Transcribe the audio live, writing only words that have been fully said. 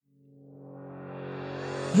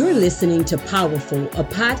You're listening to Powerful, a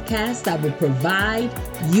podcast that will provide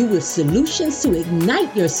you with solutions to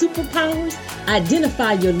ignite your superpowers,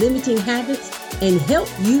 identify your limiting habits, and help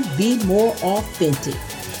you be more authentic.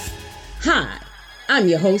 Hi, I'm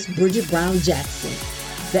your host, Bridget Brown Jackson.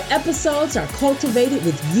 The episodes are cultivated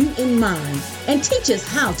with you in mind and teach us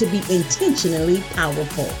how to be intentionally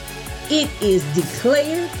powerful. It is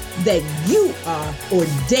declared that you are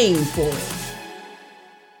ordained for it.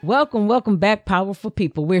 Welcome back, powerful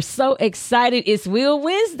people. We're so excited. It's Wheel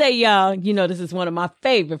Wednesday, y'all. You know, this is one of my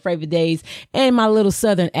favorite days. And my little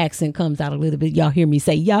Southern accent comes out a little bit. Y'all hear me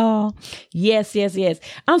say, y'all. Yes.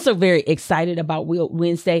 I'm so very excited about Wheel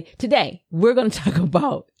Wednesday. Today, we're going to talk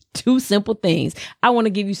about two simple things. I want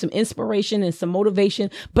to give you some inspiration and some motivation,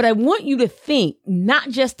 but I want you to think, not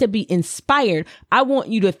just to be inspired. I want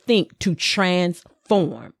you to think to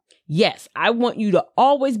transform. Yes, I want you to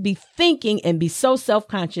always be thinking and be so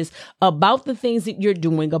self-conscious about the things that you're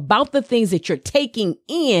doing, about the things that you're taking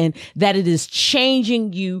in, that it is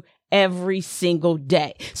changing you every single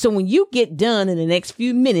day. So when you get done in the next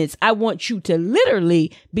few minutes, I want you to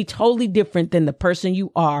literally be totally different than the person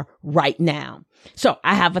you are right now. So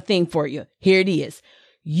I have a thing for you. Here it is.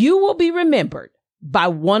 You will be remembered by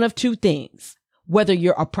one of two things, whether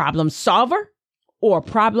you're a problem solver or a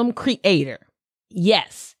problem creator.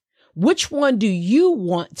 Yes. Which one do you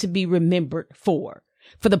want to be remembered for?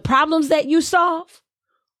 For the problems that you solve?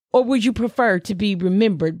 Or would you prefer to be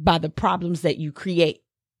remembered by the problems that you create?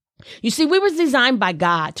 You see, we were designed by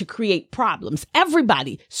God to create problems.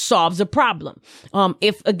 Everybody solves a problem.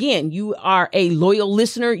 If, again, you are a loyal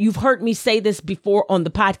listener, you've heard me say this before on the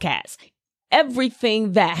podcast.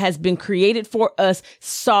 Everything that has been created for us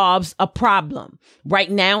solves a problem. Right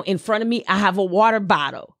now, in front of me, I have a water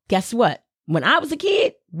bottle. Guess what? When I was a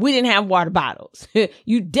kid, we didn't have water bottles.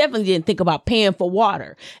 You definitely didn't think about paying for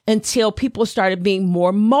water until people started being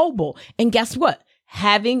more mobile. And guess what?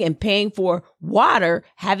 Having and paying for water,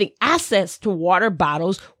 having access to water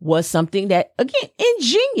bottles was something that, again,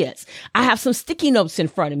 ingenious. I have some sticky notes in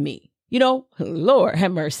front of me. You know, Lord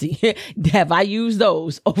have mercy. Have I used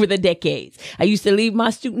those over the decades? I used to leave my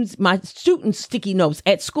students sticky notes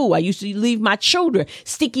at school. I used to leave my children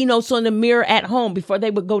sticky notes on the mirror at home before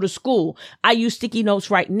they would go to school. I use sticky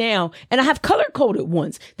notes right now, and I have color-coded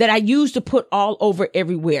ones that I use to put all over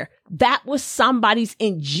everywhere. That was somebody's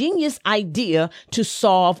ingenious idea to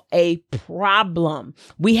solve a problem.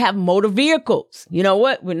 We have motor vehicles. You know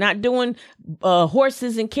what? We're not doing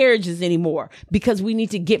horses and carriages anymore because we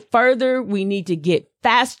need to get further. We need to get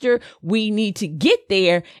faster. We need to get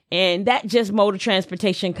there. And that just motor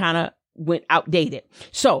transportation kind of went outdated.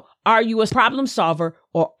 So are you a problem solver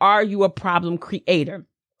or are you a problem creator?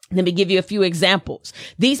 Let me give you a few examples.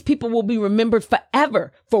 These people will be remembered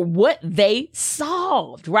forever for what they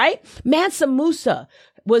solved, right? Mansa Musa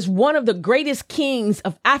was one of the greatest kings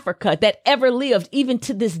of Africa that ever lived, even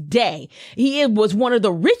to this day. He was one of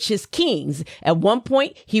the richest kings. At one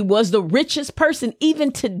point, he was the richest person,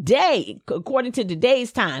 even today, according to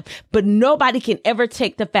today's time. But nobody can ever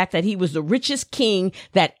take the fact that he was the richest king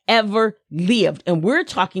that ever lived. And we're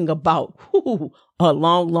talking about a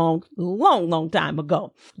long time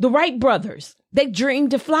ago. The Wright brothers, they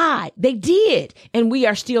dreamed to fly. They did. And we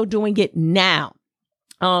are still doing it now.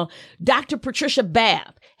 Dr. Patricia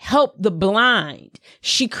Bath helped the blind.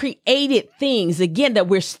 She created things, again, that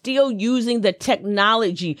we're still using the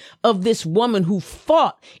technology of this woman who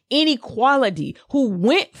fought inequality, who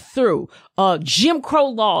went through Jim Crow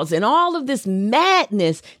laws and all of this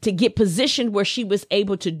madness to get positioned where she was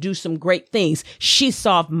able to do some great things. She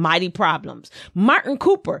solved mighty problems. Martin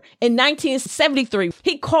Cooper in 1973,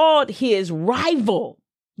 he called his rival,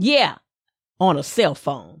 on a cell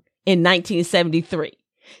phone in 1973.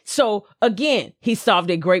 So again, he solved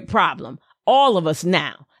a great problem. All of us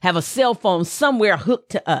now have a cell phone somewhere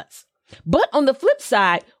hooked to us. But on the flip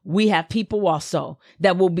side, we have people also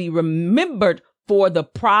that will be remembered for the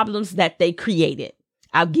problems that they created.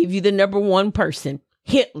 I'll give you the number one person,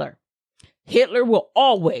 Hitler. Hitler will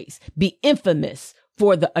always be infamous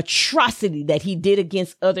for the atrocity that he did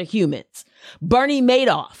against other humans. Bernie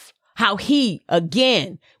Madoff, how he,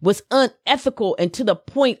 again, was unethical and to the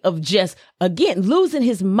point of just, again, losing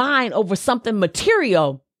his mind over something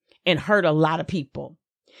material and hurt a lot of people.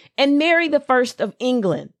 And Mary I of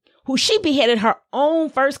England, who she beheaded her own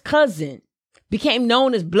first cousin, became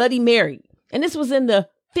known as Bloody Mary. And this was in the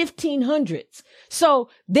 1500s. So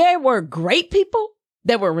there were great people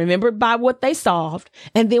that were remembered by what they solved.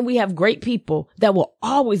 And then we have great people that will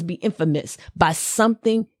always be infamous by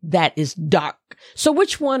something that is dark. So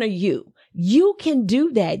which one are you? You can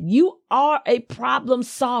do that. You are a problem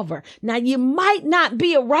solver. Now, you might not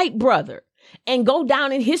be a Wright brother, and go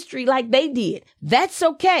down in history like they did. That's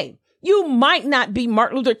okay. You might not be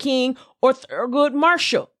Martin Luther King or Thurgood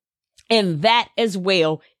Marshall, and that as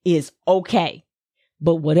well is okay.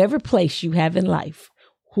 But whatever place you have in life,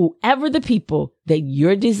 whoever the people that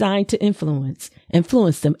you're designed to influence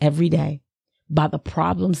them every day by the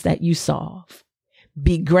problems that you solve.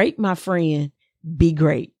 Be great, my friend. Be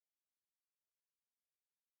great.